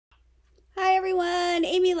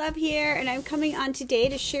Love here, and I'm coming on today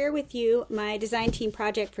to share with you my design team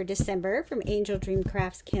project for December from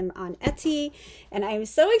AngeldreamCraftsKim on Etsy. And I'm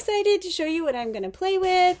so excited to show you what I'm going to play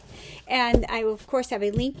with. And I will, of course, have a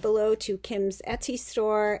link below to Kim's Etsy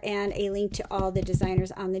store and a link to all the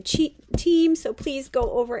designers on the team. So please go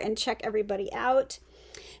over and check everybody out.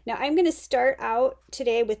 Now I'm going to start out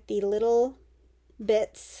today with the little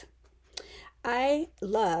bits. I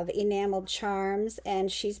love enameled charms,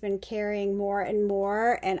 and she's been carrying more and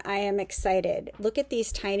more, and I am excited. Look at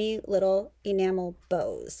these tiny little enamel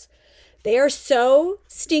bows. They are so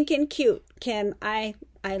stinking cute, Kim. I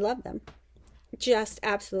love them. Just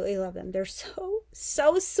absolutely love them. They're so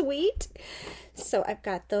sweet. So I've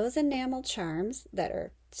got those enamel charms that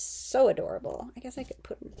are so adorable. I guess I could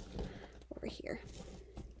put them over here.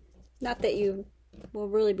 Not that you will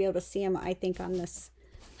really be able to see them, I think, on this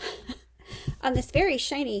on this very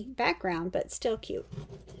shiny background, but still cute.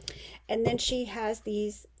 And then she has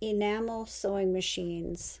these enamel sewing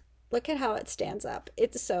machines. Look at how it stands up.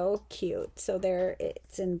 It's so cute. So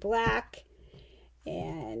it's in black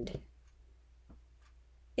and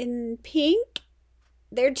in pink.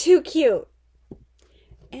 They're too cute.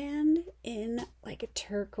 And in like a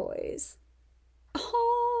turquoise.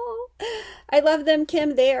 Oh, I love them,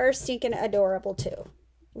 Kim. They are stinking adorable too.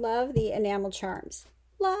 Love the enamel charms.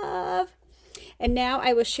 Love. And now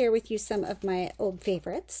I will share with you some of my old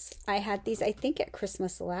favorites. I had these, I think, at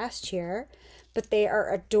Christmas last year, but they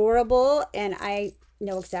are adorable, and I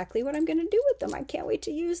know exactly what I'm going to do with them. I can't wait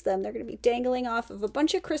to use them. They're going to be dangling off of a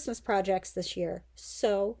bunch of Christmas projects this year.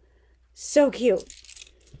 So cute.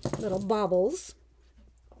 Little baubles.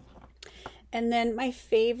 And then my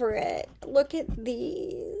favorite, look at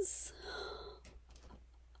these.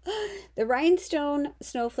 The rhinestone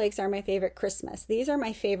snowflakes are my favorite Christmas. These are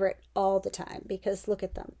my favorite all the time because look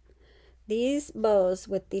at them. These bows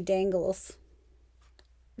with the dangles.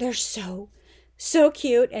 They're so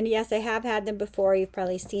cute. And yes, I have had them before. You've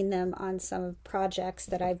probably seen them on some projects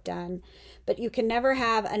that I've done. But you can never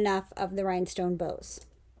have enough of the rhinestone bows.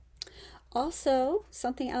 Also,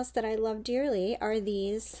 something else that I love dearly are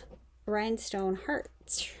these rhinestone heart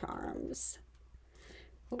charms.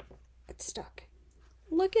 Oh, it's stuck.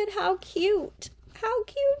 Look at how cute. How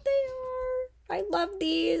cute they are. I love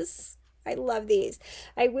these. I love these.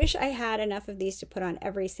 I wish I had enough of these to put on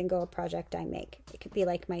every single project I make. It could be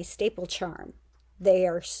like my staple charm. They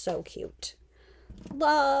are so cute.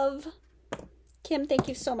 Love. Kim, thank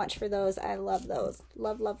you so much for those. I love those.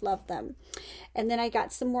 Love, love, love them. And then I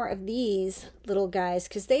got some more of these little guys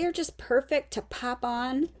because they are just perfect to pop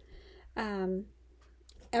on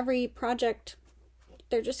every project.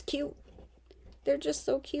 They're just cute. They're just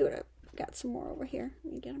so cute. I've got some more over here.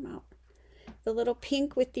 Let me get them out. The little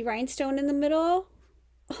pink with the rhinestone in the middle.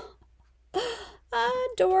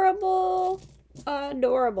 Adorable.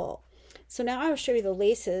 Adorable. So now I'll show you the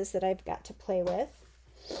laces that I've got to play with.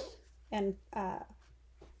 And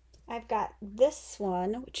I've got this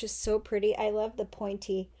one, which is so pretty. I love the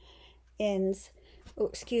pointy ends. Oh,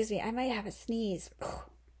 excuse me. I might have a sneeze.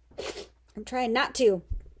 I'm trying not to.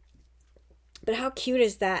 But how cute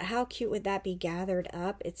is that? How cute would that be gathered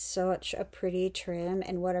up? It's such a pretty trim,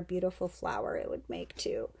 and what a beautiful flower it would make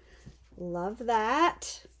too. Love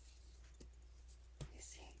that. Let me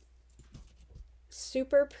see.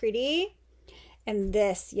 Super pretty. And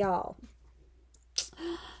this, y'all.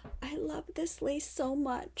 I love this lace so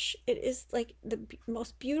much. It is like the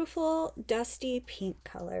most beautiful dusty pink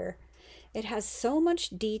color. It has so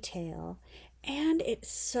much detail, and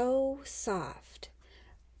it's so soft.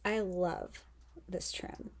 I love this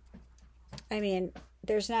trim. I mean,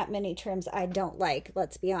 there's not many trims I don't like,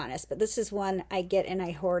 let's be honest, but this is one I get and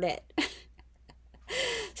I hoard it.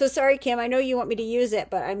 So sorry, Kim, I know you want me to use it,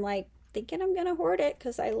 but I'm like thinking I'm gonna hoard it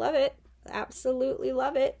because I love it. Absolutely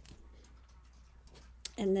love it.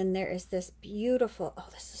 And then there is this beautiful, oh,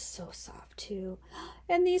 this is so soft too.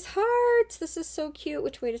 And these hearts, this is so cute.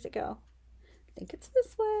 Which way does it go? I think it's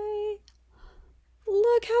this way.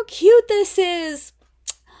 Look how cute this is.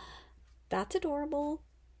 That's adorable.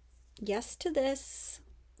 Yes to this.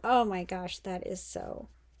 Oh my gosh, that is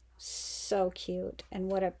so cute. And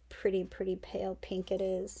what a pretty pale pink it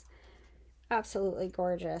is. Absolutely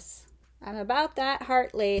gorgeous. I'm about that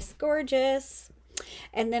heart lace. Gorgeous.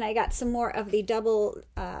 And then I got some more of the double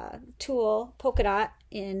tulle polka dot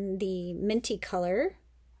in the minty color.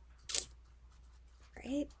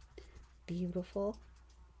 Right? Beautiful.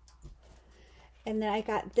 And then I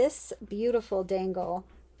got this beautiful dangle.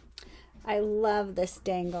 I love this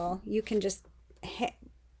dangle. You can just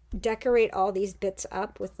decorate all these bits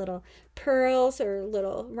up with little pearls or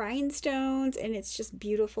little rhinestones, and it's just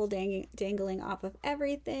beautiful dangling off of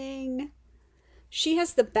everything. She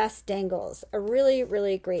has the best dangles, a really,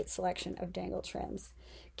 really great selection of dangle trims.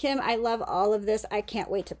 Kim, I love all of this. I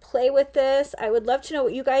can't wait to play with this. I would love to know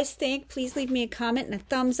what you guys think. Please leave me a comment and a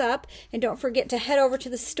thumbs up. And don't forget to head over to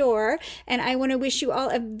the store. And I want to wish you all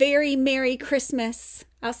a very Merry Christmas.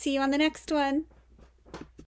 I'll see you on the next one.